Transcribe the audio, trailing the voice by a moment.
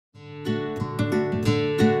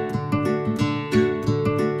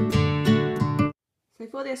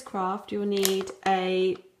for this craft you'll need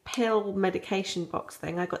a pill medication box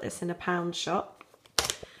thing. I got this in a pound shop.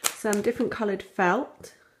 Some different coloured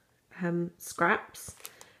felt, scraps,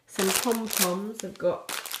 some pom-poms. I've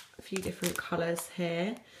got a few different colours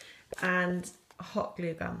here, and a hot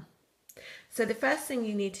glue gun. So the first thing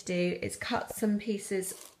you need to do is cut some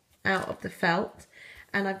pieces out of the felt,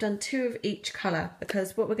 and I've done 2 of each colour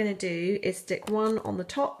because what we're going to do is stick one on the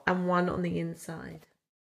top and one on the inside.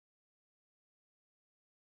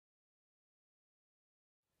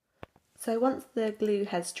 So once the glue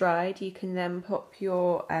has dried, you can then pop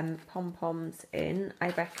your pom-poms in. I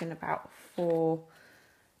reckon about 4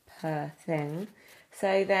 per thing.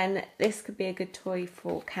 So then this could be a good toy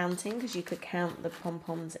for counting, because you could count the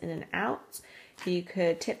pom-poms in and out. You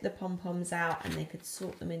could tip the pom-poms out and they could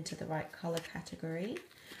sort them into the right colour category.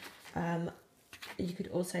 You could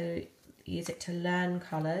also use it to learn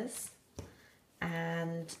colours,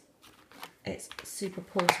 and it's super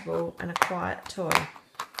portable and a quiet toy.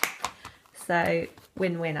 So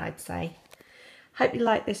win-win, I'd say. Hope you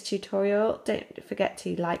like this tutorial. Don't forget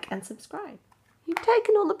to like and subscribe. You've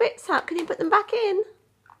taken all the bits out. Can you put them back in?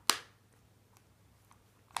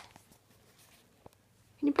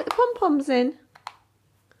 Can you put the pom-poms in?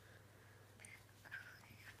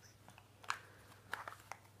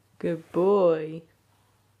 Good boy.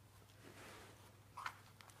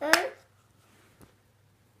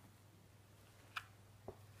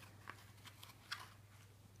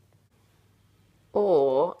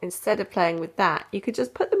 Or, instead of playing with that, you could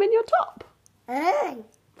just put them in your top.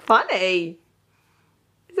 Funny.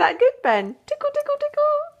 Is that good, Ben? Tickle, tickle, tickle.